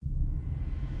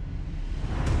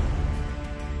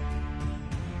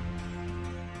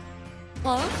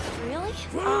Oh, really?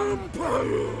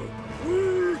 Vampire!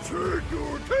 We take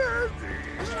your candy!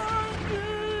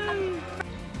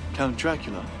 Count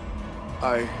Dracula.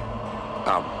 I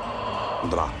am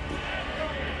Dracula.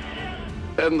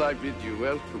 And I bid you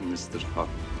welcome, Mr. Hunt,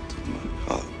 to my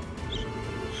house.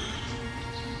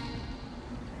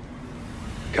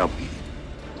 Come in.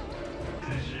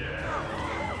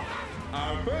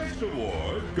 Our first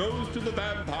award goes to the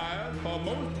vampire for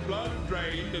most blood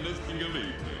drained in a single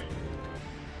evening.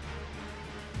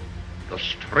 The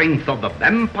strength of the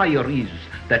vampire is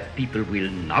that people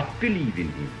will not believe in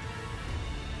him.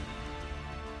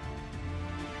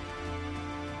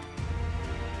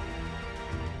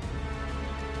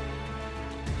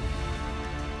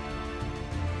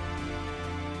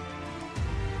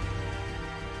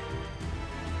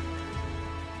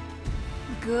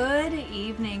 Good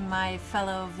evening, my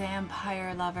fellow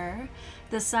vampire lover.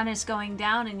 The sun is going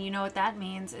down, and you know what that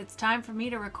means. It's time for me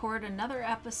to record another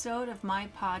episode of my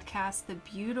podcast, The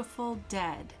Beautiful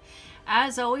Dead.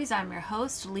 As always, I'm your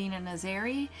host, Lena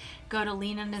Nazari. Go to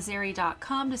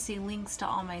lenanazari.com to see links to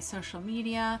all my social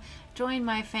media, join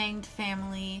my fanged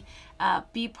family,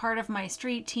 be part of my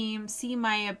street team, see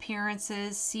my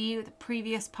appearances, see the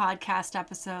previous podcast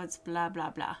episodes, blah,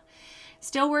 blah, blah.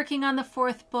 Still working on the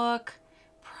fourth book.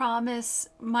 Promise.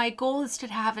 My goal is to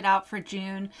have it out for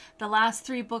June. The last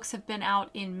 3 books have been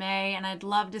out in May, and I'd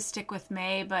love to stick with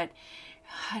May, but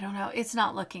I don't know. It's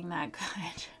not looking that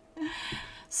good.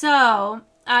 So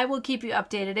I will keep you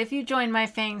updated. If you join my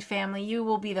fanged family, you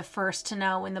will be the first to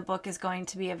know when the book is going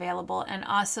to be available, and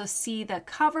also see the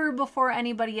cover before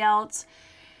anybody else,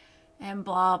 and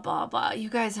blah, blah, blah. You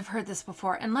guys have heard this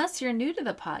before, unless you're new to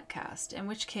the podcast, in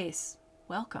which case,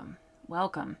 welcome.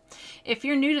 Welcome. If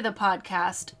you're new to the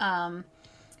podcast,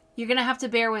 you're going to have to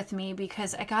bear with me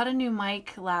because I got a new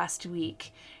mic last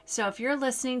week. So if you're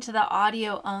listening to the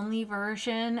audio only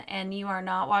version and you are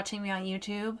not watching me on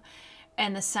YouTube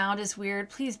and the sound is weird,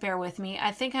 please bear with me.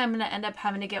 I think I'm going to end up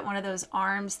having to get one of those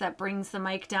arms that brings the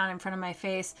mic down in front of my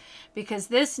face because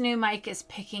this new mic is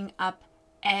picking up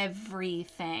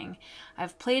everything.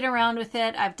 I've played around with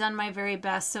it. I've done my very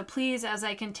best. So please, as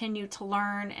I continue to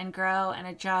learn and grow and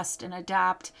adjust and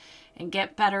adapt and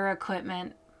get better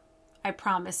equipment, I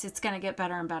promise it's going to get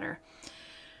better and better.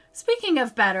 Speaking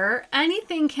of better,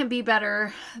 anything can be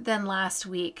better than last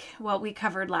week, what we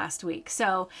covered last week.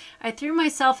 So I threw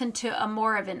myself into a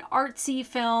more of an artsy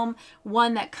film,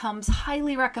 one that comes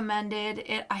highly recommended.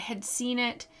 I had seen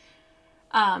it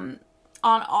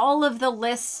on all of the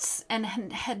lists and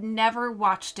had never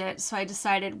watched it. So I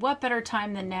decided what better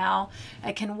time than now.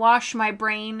 I can wash my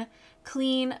brain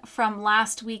clean from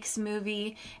last week's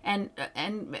movie and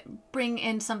bring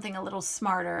in something a little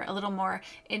smarter, a little more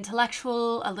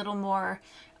intellectual, a little more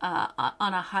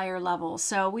on a higher level.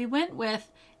 So we went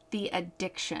with The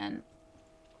Addiction.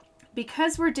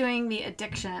 Because we're doing The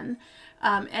Addiction,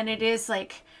 and it is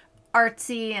like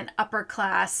artsy and upper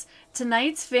class,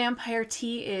 tonight's vampire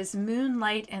tea is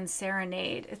Moonlight and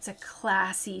Serenade. It's a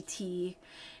classy tea,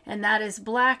 and that is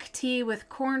black tea with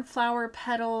cornflower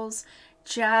petals,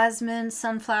 jasmine,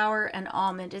 sunflower, and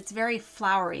almond. It's very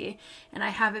flowery, and I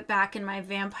have it back in my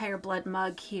vampire blood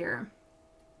mug here.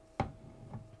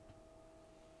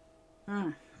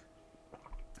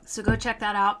 So go check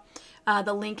that out.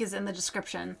 The link is in the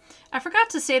description. I forgot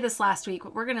to say this last week,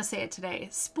 but we're going to say it today.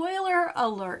 Spoiler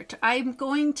alert. I'm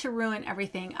going to ruin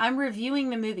everything. I'm reviewing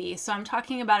the movie, so I'm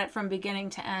talking about it from beginning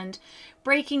to end,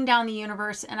 breaking down the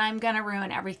universe, and I'm going to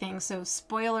ruin everything. So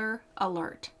spoiler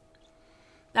alert.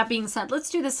 That being said, let's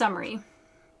do the summary.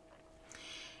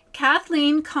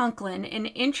 Kathleen Conklin, an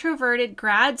introverted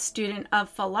grad student of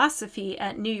philosophy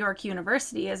at New York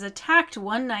University, is attacked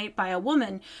one night by a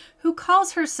woman who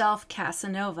calls herself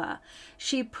Casanova.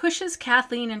 She pushes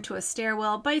Kathleen into a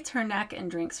stairwell, bites her neck,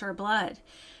 and drinks her blood.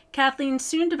 Kathleen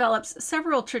soon develops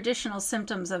several traditional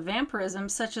symptoms of vampirism,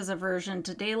 such as aversion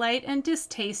to daylight and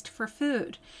distaste for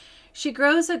food. She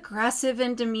grows aggressive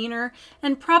in demeanor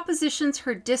and propositions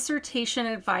her dissertation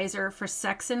advisor for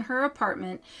sex in her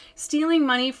apartment, stealing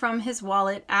money from his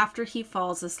wallet after he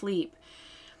falls asleep.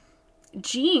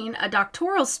 Jean, a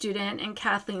doctoral student in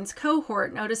Kathleen's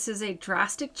cohort, notices a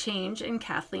drastic change in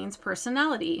Kathleen's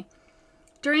personality.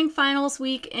 During finals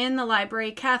week in the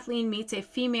library, Kathleen meets a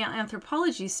female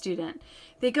anthropology student.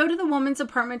 They go to the woman's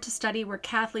apartment to study, where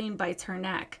Kathleen bites her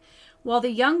neck. While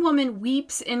the young woman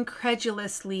weeps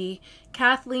incredulously,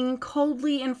 Kathleen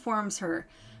coldly informs her,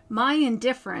 "My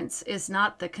indifference is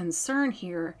not the concern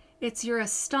here. It's your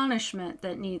astonishment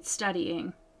that needs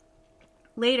studying."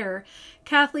 Later,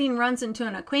 Kathleen runs into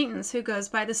an acquaintance who goes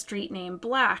by the street name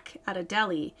Black at a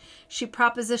deli. She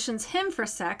propositions him for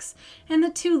sex, and the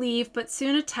two leave, but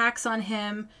soon attacks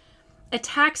him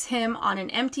on an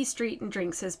empty street and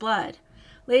drinks his blood.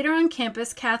 Later on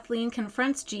campus, Kathleen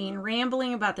confronts Jean,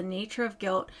 rambling about the nature of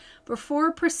guilt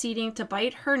before proceeding to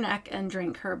bite her neck and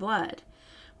drink her blood.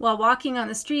 While walking on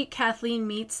the street, Kathleen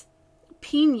meets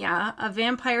Pina, a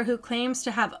vampire who claims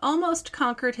to have almost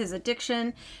conquered his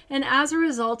addiction and as a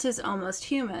result is almost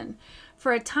human.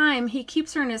 For a time, he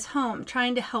keeps her in his home,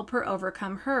 trying to help her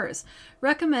overcome hers,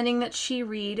 recommending that she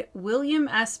read William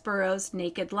S. Burroughs'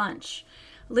 Naked Lunch.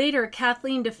 Later,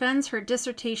 Kathleen defends her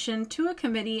dissertation to a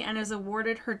committee and is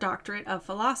awarded her doctorate of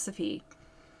philosophy.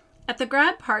 At the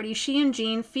grad party, she and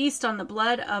Jean feast on the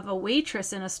blood of a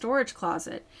waitress in a storage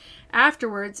closet.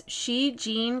 Afterwards, she,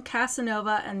 Jean,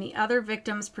 Casanova, and the other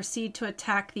victims proceed to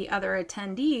attack the other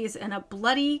attendees in a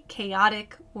bloody,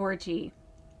 chaotic orgy.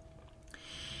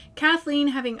 Kathleen,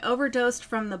 having overdosed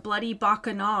from the bloody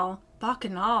bacchanal,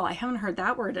 I haven't heard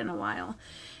that word in a while,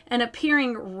 and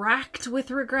appearing racked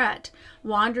with regret,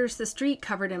 wanders the street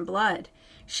covered in blood.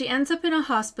 She ends up in a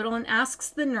hospital and asks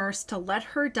the nurse to let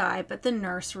her die, but the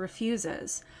nurse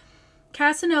refuses.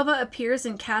 Casanova appears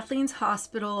in Kathleen's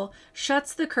hospital,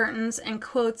 shuts the curtains, and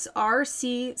quotes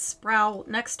R.C. Sproul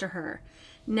next to her.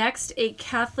 Next, a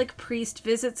Catholic priest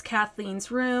visits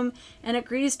Kathleen's room and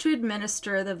agrees to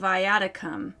administer the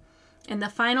viaticum. In the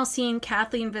final scene,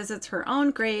 Kathleen visits her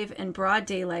own grave in broad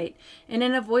daylight, and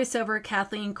in a voiceover,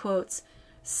 Kathleen quotes,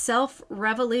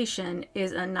 "Self-revelation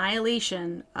is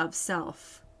annihilation of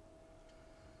self."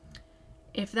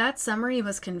 If that summary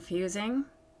was confusing,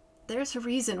 there's a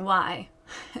reason why,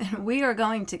 and we are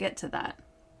going to get to that.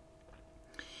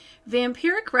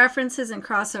 Vampiric references and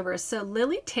crossovers. So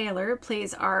Lily Taylor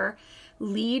plays our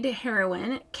lead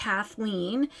heroine,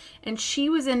 Kathleen, and she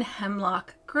was in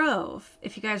Hemlock Grove.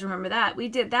 If you guys remember that, we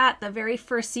did that the very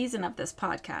first season of this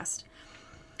podcast.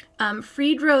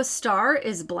 Friedrich Starr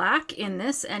is Black in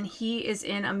this, and he is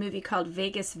in a movie called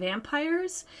Vegas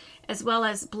Vampires, as well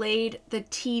as Blade, the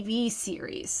TV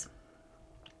series.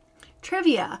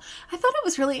 Trivia. I thought it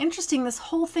was really interesting. This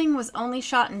whole thing was only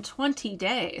shot in 20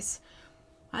 days.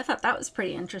 I thought that was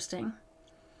pretty interesting.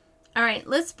 All right,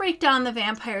 let's break down the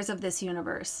vampires of this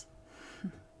universe.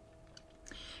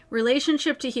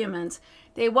 Relationship to humans.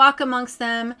 They walk amongst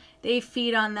them. They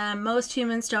feed on them. Most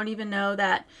humans don't even know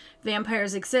that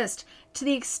vampires exist. To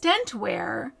the extent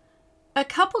where a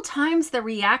couple times the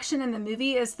reaction in the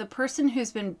movie is the person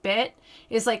who's been bit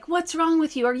is like, "What's wrong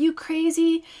with you? Are you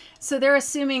crazy?" So they're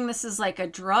assuming this is like a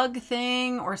drug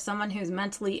thing or someone who's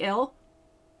mentally ill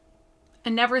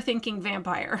and never thinking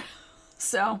vampire.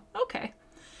 So, okay.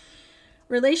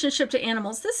 Relationship to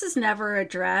animals. This is never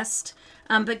addressed.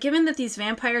 But given that these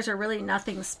vampires are really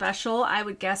nothing special, I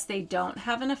would guess they don't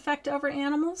have an effect over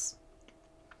animals.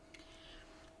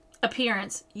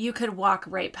 Appearance. You could walk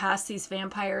right past these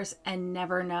vampires and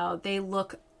never know. They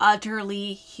look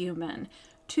utterly human.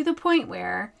 To the point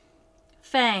where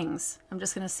fangs. I'm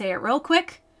just going to say it real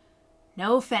quick.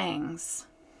 No fangs.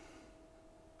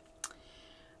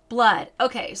 Blood.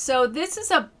 Okay, so this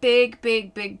is a big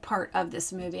part of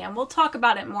this movie, and we'll talk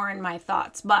about it more in my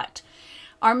thoughts, but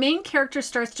our main character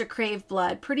starts to crave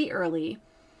blood pretty early.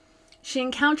 She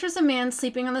encounters a man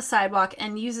sleeping on the sidewalk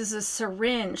and uses a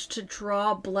syringe to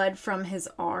draw blood from his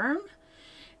arm.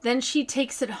 Then she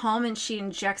takes it home and she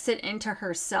injects it into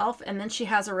herself, and then she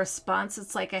has a response.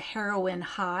 It's like a heroin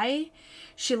high.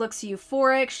 She looks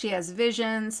euphoric, she has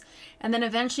visions, and then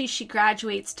eventually she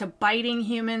graduates to biting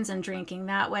humans and drinking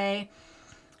that way.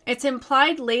 It's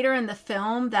implied later in the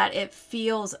film that it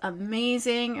feels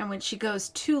amazing, and when she goes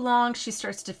too long, she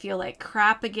starts to feel like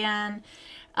crap again.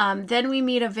 Then we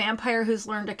meet a vampire who's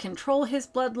learned to control his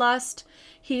bloodlust.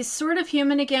 He's sort of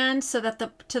human again, so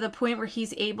that to the point where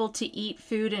he's able to eat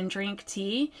food and drink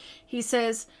tea. He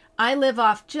says, "I live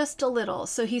off just a little,"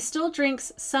 so he still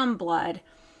drinks some blood,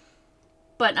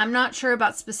 but I'm not sure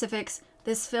about specifics.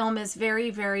 This film is very,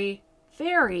 very,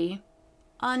 very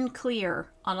unclear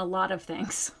on a lot of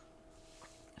things.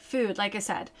 Food, like I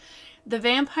said. The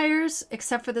vampires,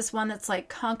 except for this one that's like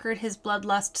conquered his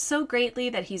bloodlust so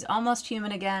greatly that he's almost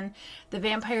human again, the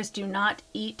vampires do not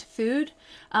eat food,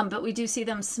 but we do see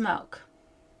them smoke.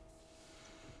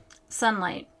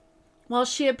 Sunlight. While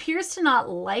she appears to not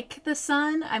like the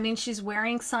sun, I mean, she's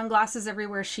wearing sunglasses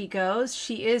everywhere she goes,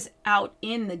 she is out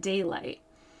in the daylight.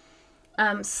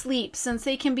 Sleep. Since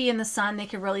they can be in the sun, they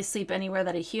could really sleep anywhere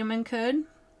that a human could.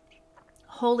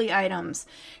 Holy items.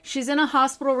 She's in a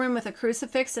hospital room with a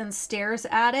crucifix and stares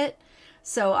at it,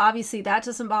 so obviously that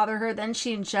doesn't bother her. Then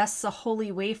she ingests a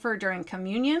holy wafer during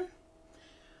communion.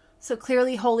 So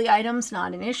clearly holy items,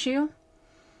 not an issue.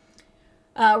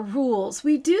 Rules.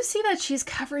 We do see that she's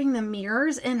covering the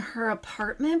mirrors in her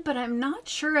apartment, but I'm not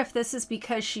sure if this is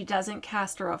because she doesn't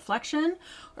cast a reflection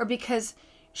or because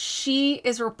she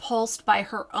is repulsed by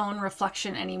her own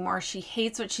reflection anymore. She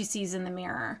hates what she sees in the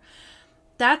mirror.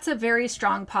 That's a very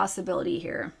strong possibility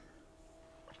here.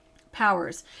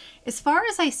 Powers. As far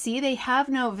as I see, they have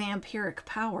no vampiric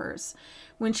powers.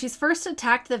 When she's first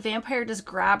attacked, the vampire just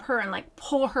grab her and like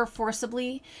pull her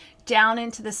forcibly down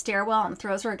into the stairwell and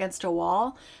throws her against a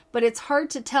wall. But it's hard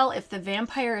to tell if the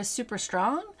vampire is super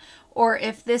strong or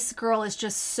if this girl is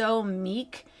just so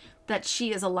meek that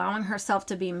she is allowing herself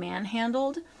to be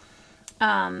manhandled.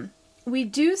 We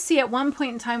do see at one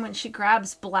point in time when she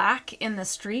grabs Black in the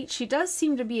street, she does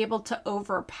seem to be able to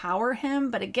overpower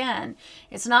him. But again,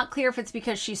 it's not clear if it's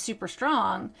because she's super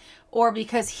strong or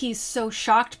because he's so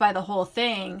shocked by the whole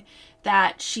thing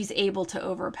that she's able to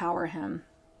overpower him.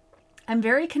 I'm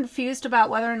very confused about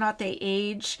whether or not they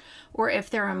age or if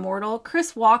they're immortal.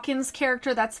 Chris Walken's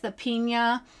character, that's the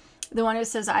Pina, the one who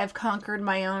says, I've conquered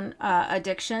my own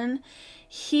addiction.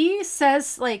 He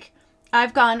says, like,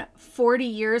 I've gone 40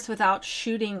 years without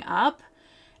shooting up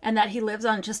and that he lives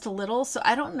on just a little. So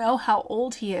I don't know how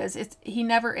old he is. He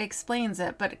never explains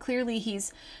it, but clearly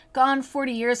he's gone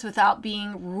 40 years without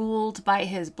being ruled by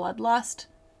his bloodlust.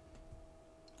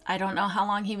 I don't know how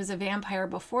long he was a vampire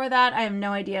before that. I have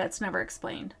no idea. It's never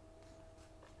explained.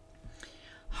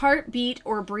 Heartbeat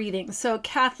or breathing. So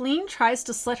Kathleen tries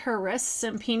to slit her wrists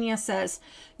and Pina says,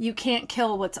 you can't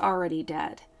kill what's already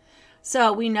dead.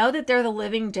 So we know that they're the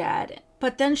living dead,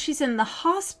 but then she's in the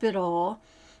hospital,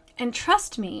 and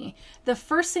trust me, the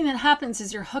first thing that happens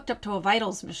is you're hooked up to a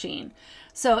vitals machine.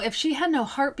 So if she had no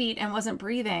heartbeat and wasn't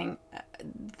breathing,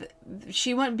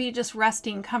 she wouldn't be just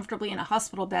resting comfortably in a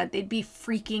hospital bed. They'd be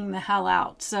freaking the hell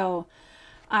out. So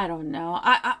I don't know.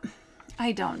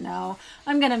 I don't know.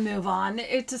 I'm going to move on.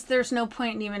 There's no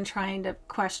point in even trying to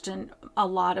question a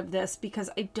lot of this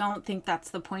because I don't think that's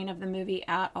the point of the movie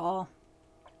at all.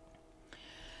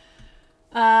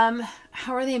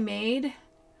 How are they made?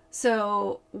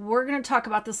 So we're going to talk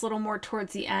about this a little more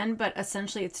towards the end, but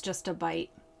essentially it's just a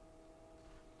bite.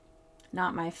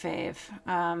 Not my fave.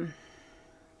 And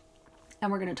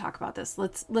we're going to talk about this.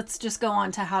 Let's just go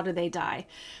on to how do they die.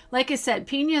 Like I said,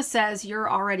 Pina says you're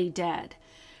already dead.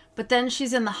 But then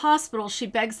she's in the hospital. She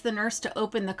begs the nurse to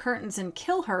open the curtains and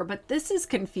kill her. But this is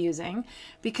confusing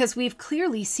because we've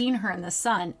clearly seen her in the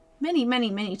sun many, many,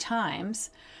 many times.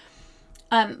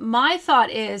 My thought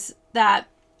is that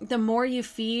the more you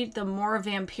feed, the more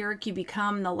vampiric you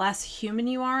become, the less human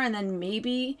you are. And then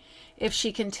maybe if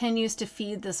she continues to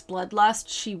feed this bloodlust,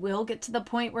 she will get to the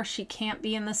point where she can't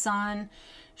be in the sun.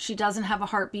 She doesn't have a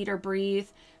heartbeat or breathe.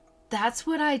 That's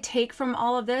what I take from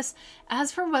all of this.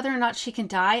 As for whether or not she can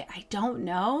die, I don't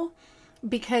know.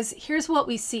 Because here's what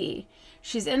we see.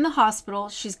 She's in the hospital.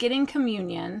 She's getting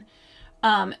communion.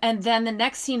 And then the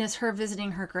next scene is her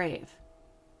visiting her grave.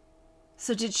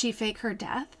 So did she fake her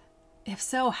death? If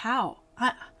so, how?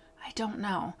 I don't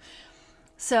know.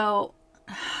 So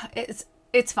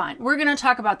it's fine. We're going to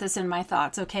talk about this in my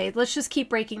thoughts, okay? Let's just keep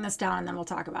breaking this down and then we'll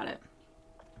talk about it.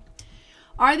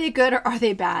 Are they good or are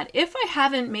they bad? If I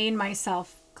haven't made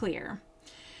myself clear,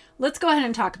 let's go ahead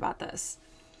and talk about this.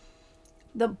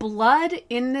 The blood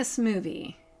in this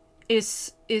movie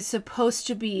is supposed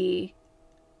to be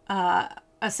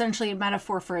essentially a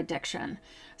metaphor for addiction.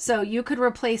 So you could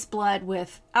replace blood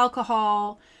with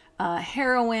alcohol,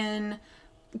 heroin,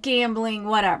 gambling,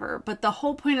 whatever. But the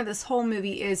whole point of this whole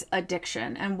movie is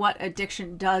addiction and what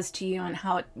addiction does to you and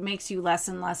how it makes you less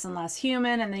and less and less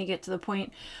human. And then you get to the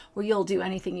point where you'll do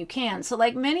anything you can. So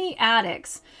like many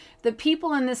addicts, the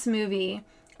people in this movie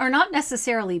are not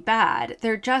necessarily bad.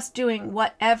 They're just doing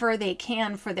whatever they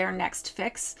can for their next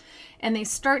fix. And they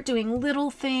start doing little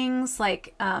things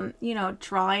like,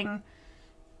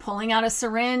 pulling out a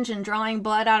syringe and drawing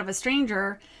blood out of a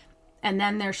stranger, and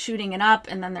then they're shooting it up,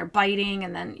 and then they're biting,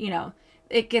 and then,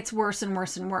 it gets worse and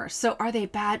worse and worse. So are they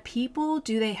bad people?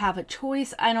 Do they have a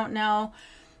choice? I don't know.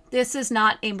 This is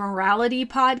not a morality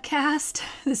podcast.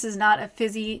 This is not a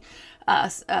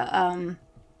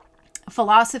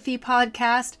philosophy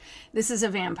podcast. This is a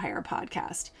vampire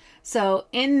podcast. So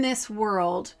in this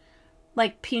world,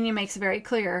 like Pina makes very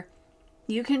clear,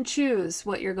 you can choose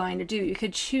what you're going to do. You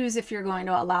could choose if you're going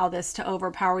to allow this to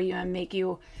overpower you and make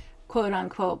you quote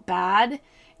unquote bad.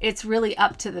 It's really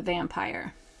up to the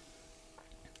vampire.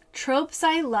 Tropes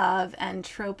I love and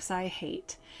tropes I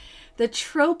hate. The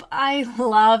trope I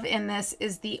love in this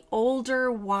is the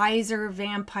older, wiser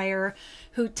vampire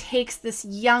who takes this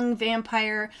young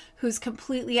vampire who's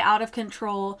completely out of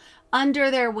control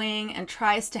under their wing and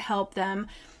tries to help them.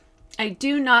 I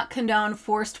do not condone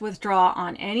forced withdrawal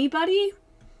on anybody,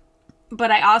 but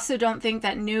I also don't think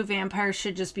that new vampires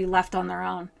should just be left on their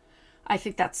own. I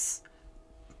think that's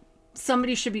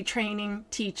somebody should be training,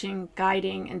 teaching,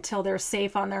 guiding until they're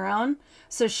safe on their own.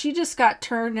 So she just got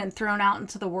turned and thrown out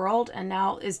into the world and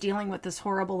now is dealing with this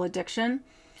horrible addiction.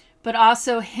 But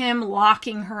also him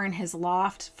locking her in his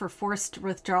loft for forced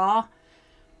withdrawal.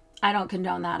 I don't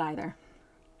condone that either.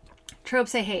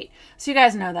 Tropes I hate. So you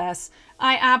guys know this.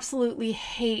 I absolutely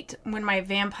hate when my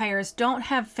vampires don't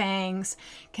have fangs,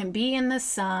 can be in the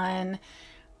sun,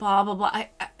 blah, blah, blah.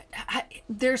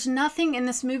 There's nothing in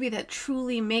this movie that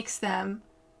truly makes them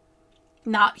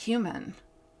not human.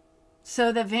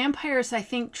 So the vampires, I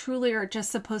think, truly are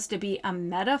just supposed to be a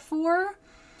metaphor,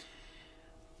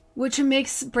 which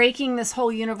makes breaking this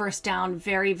whole universe down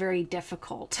very, very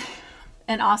difficult.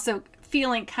 And also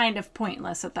feeling kind of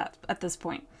pointless at this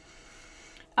point.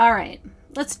 All right,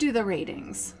 let's do the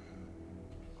ratings.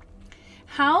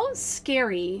 How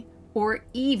scary or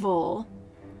evil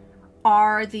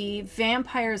are the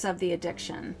vampires of the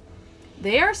addiction?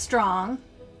 They are strong,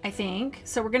 I think,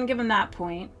 so we're going to give them that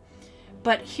point.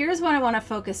 But here's what I want to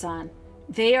focus on.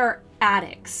 They are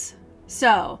addicts.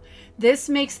 So this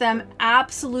makes them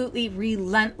absolutely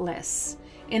relentless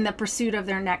in the pursuit of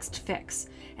their next fix.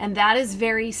 And that is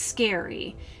very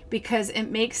scary because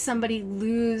it makes somebody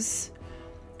lose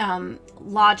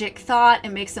logic, thought.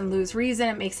 It makes them lose reason.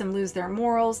 It makes them lose their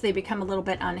morals. They become a little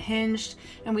bit unhinged.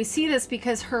 And we see this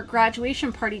because her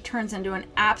graduation party turns into an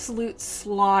absolute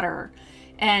slaughter.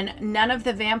 And none of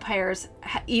the vampires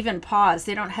even pause.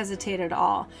 They don't hesitate at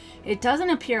all. It doesn't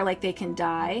appear like they can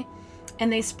die.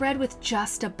 And they spread with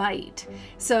just a bite.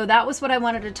 So that was what I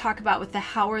wanted to talk about with the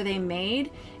how are they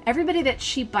made. Everybody that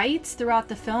she bites throughout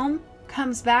the film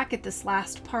comes back at this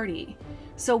last party.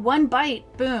 So one bite,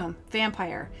 boom,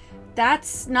 vampire.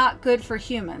 That's not good for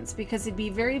humans because it'd be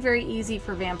very, very easy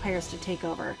for vampires to take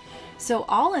over. So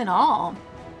all in all,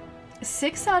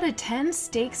 6 out of 10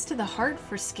 stakes to the heart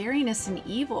for scariness and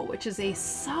evil, which is a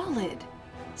solid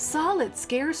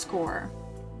scare score.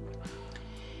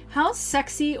 How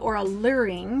sexy or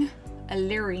alluring,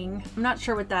 I'm not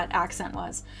sure what that accent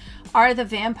was, are the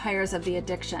vampires of the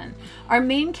addiction? Our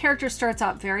main character starts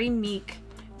out very meek,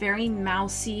 very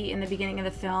mousy in the beginning of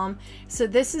the film. So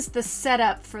this is the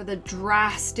setup for the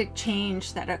drastic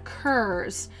change that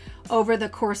occurs over the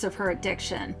course of her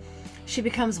addiction. She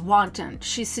becomes wanton.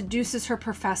 She seduces her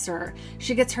professor.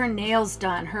 She gets her nails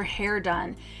done, her hair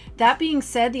done. That being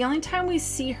said, the only time we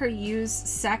see her use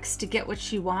sex to get what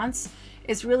she wants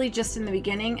is really just in the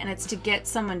beginning, and it's to get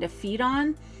someone to feed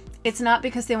on. It's not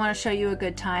because they want to show you a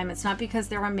good time. It's not because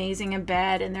they're amazing in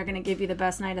bed and they're going to give you the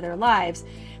best night of their lives.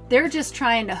 They're just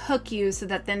trying to hook you so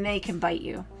that then they can bite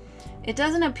you. It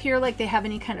doesn't appear like they have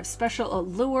any kind of special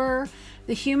allure.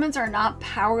 The humans are not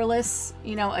powerless,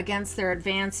 against their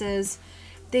advances.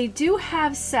 They do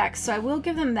have sex, so I will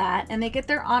give them that, and they get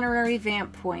their honorary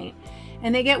vamp point.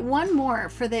 And they get one more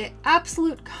for the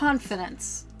absolute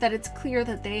confidence that it's clear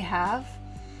that they have.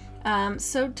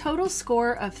 So total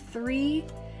score of 3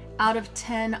 out of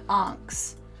 10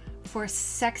 onks for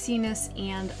sexiness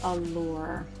and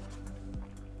allure.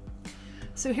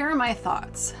 So here are my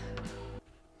thoughts.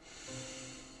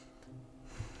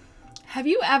 Have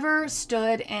you ever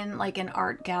stood in like an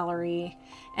art gallery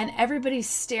and everybody's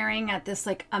staring at this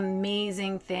like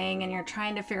amazing thing and you're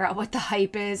trying to figure out what the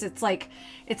hype is? It's like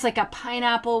a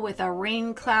pineapple with a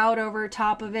rain cloud over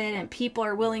top of it and people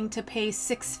are willing to pay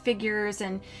 6 figures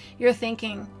and you're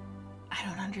thinking, I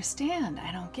don't understand.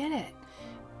 I don't get it.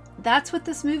 That's what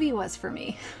this movie was for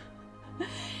me.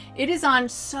 It is on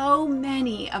so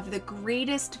many of the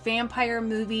greatest vampire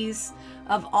movies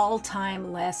of all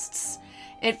time lists.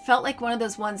 It felt like one of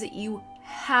those ones that you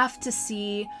have to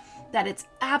see, that it's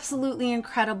absolutely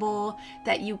incredible,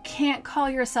 that you can't call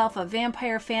yourself a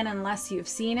vampire fan unless you've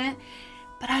seen it.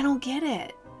 But I don't get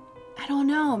it. I don't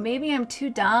know. Maybe I'm too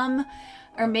dumb,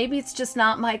 or maybe it's just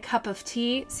not my cup of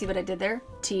tea. See what I did there?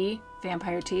 Tea,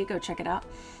 vampire tea. Go check it out.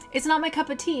 It's not my cup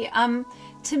of tea.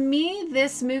 To me,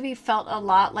 this movie felt a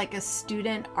lot like a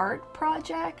student art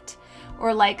project,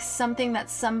 or like something that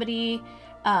somebody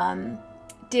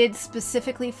did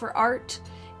specifically for art.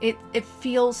 It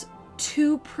feels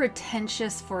too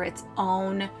pretentious for its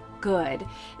own good.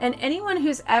 And anyone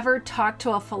who's ever talked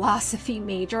to a philosophy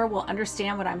major will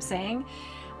understand what I'm saying.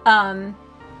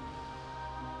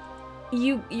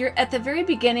 You're at the very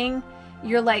beginning,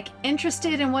 you're like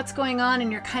interested in what's going on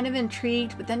and you're kind of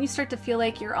intrigued, but then you start to feel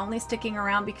like you're only sticking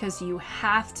around because you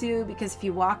have to, because if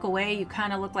you walk away, you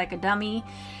kind of look like a dummy.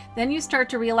 Then you start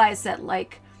to realize that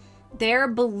like their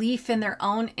belief in their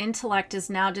own intellect is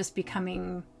now just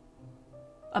becoming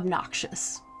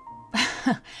obnoxious.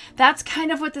 That's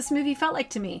kind of what this movie felt like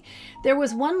to me. There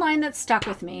was one line that stuck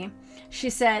with me. She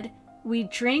said, "We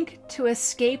drink to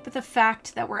escape the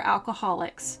fact that we're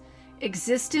alcoholics.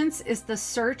 Existence is the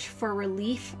search for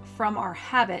relief from our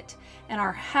habit, and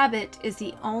our habit is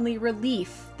the only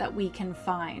relief that we can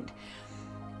find."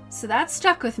 So that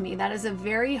stuck with me. That is a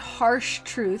very harsh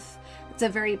truth. It's a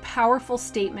very powerful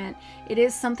statement. It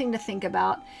is something to think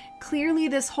about. Clearly,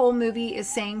 this whole movie is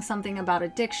saying something about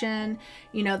addiction.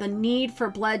 You know, the need for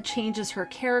blood changes her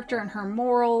character and her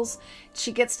morals.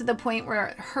 She gets to the point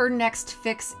where her next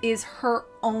fix is her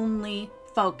only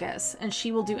focus, and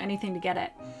she will do anything to get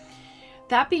it.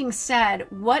 That being said,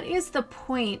 what is the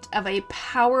point of a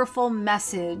powerful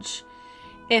message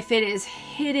if it is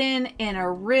hidden in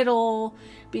a riddle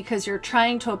because you're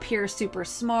trying to appear super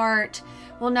smart?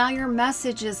 Well, now your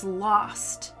message is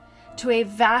lost to a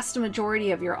vast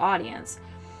majority of your audience.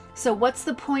 So what's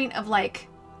the point of like,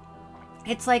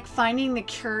 it's like finding the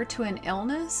cure to an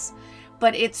illness,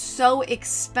 but it's so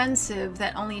expensive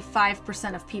that only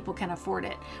 5% of people can afford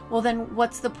it. Well, then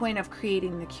what's the point of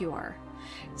creating the cure?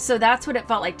 So that's what it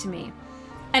felt like to me.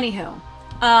 Anywho,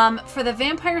 for the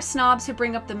vampire snobs who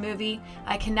bring up the movie,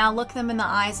 I can now look them in the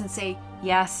eyes and say,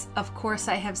 yes, of course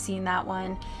I have seen that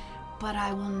one, but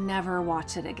I will never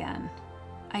watch it again.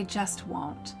 I just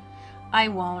won't. I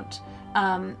won't.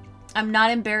 I'm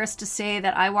not embarrassed to say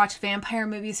that I watch vampire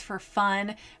movies for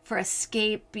fun, for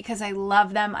escape, because I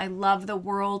love them. I love the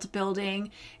world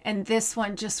building. And this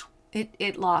one just,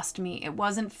 it lost me. It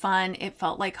wasn't fun. It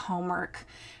felt like homework.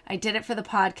 I did it for the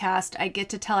podcast. I get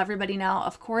to tell everybody now,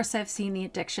 of course I've seen The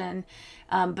Addiction.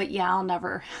 But yeah, I'll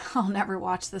never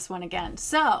watch this one again.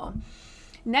 So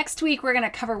next week, we're going to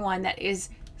cover one that is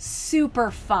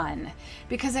super fun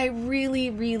because I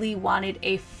really, really wanted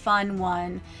a fun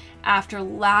one after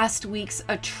last week's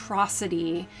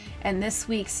atrocity and this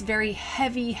week's very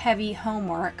heavy, heavy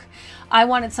homework. I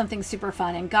wanted something super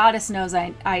fun, and goddess knows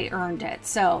I earned it.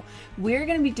 So we're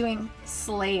going to be doing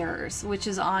Slayers, which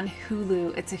is on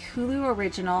Hulu. It's a Hulu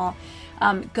original.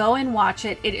 Go and watch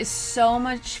it. It is so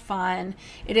much fun.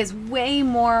 It is way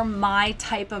more my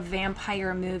type of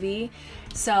vampire movie.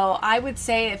 So I would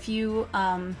say if you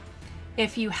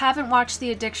haven't watched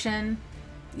The Addiction,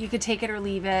 you could take it or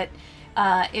leave it.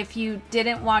 If you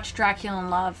didn't watch Dracula in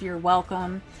Love, you're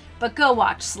welcome. But go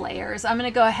watch Slayers. I'm going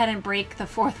to go ahead and break the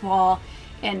fourth wall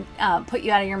and put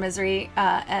you out of your misery.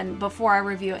 And before I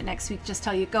review it next week, just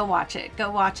tell you, go watch it. Go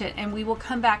watch it. And we will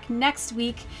come back next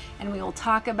week and we will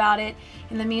talk about it.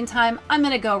 In the meantime, I'm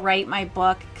going to go write my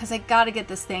book because I got to get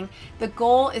this thing. The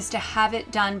goal is to have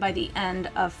it done by the end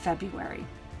of February.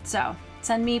 So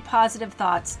send me positive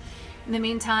thoughts. In the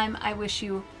meantime, I wish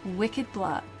you wicked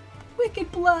blood.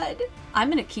 Wicked blood. I'm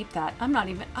going to keep that. I'm not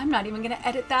even going to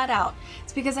edit that out.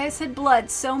 It's because I said blood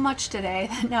so much today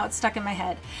that now it's stuck in my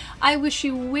head. I wish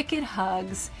you wicked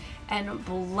hugs and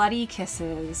bloody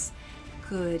kisses.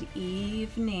 Good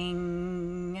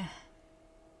evening.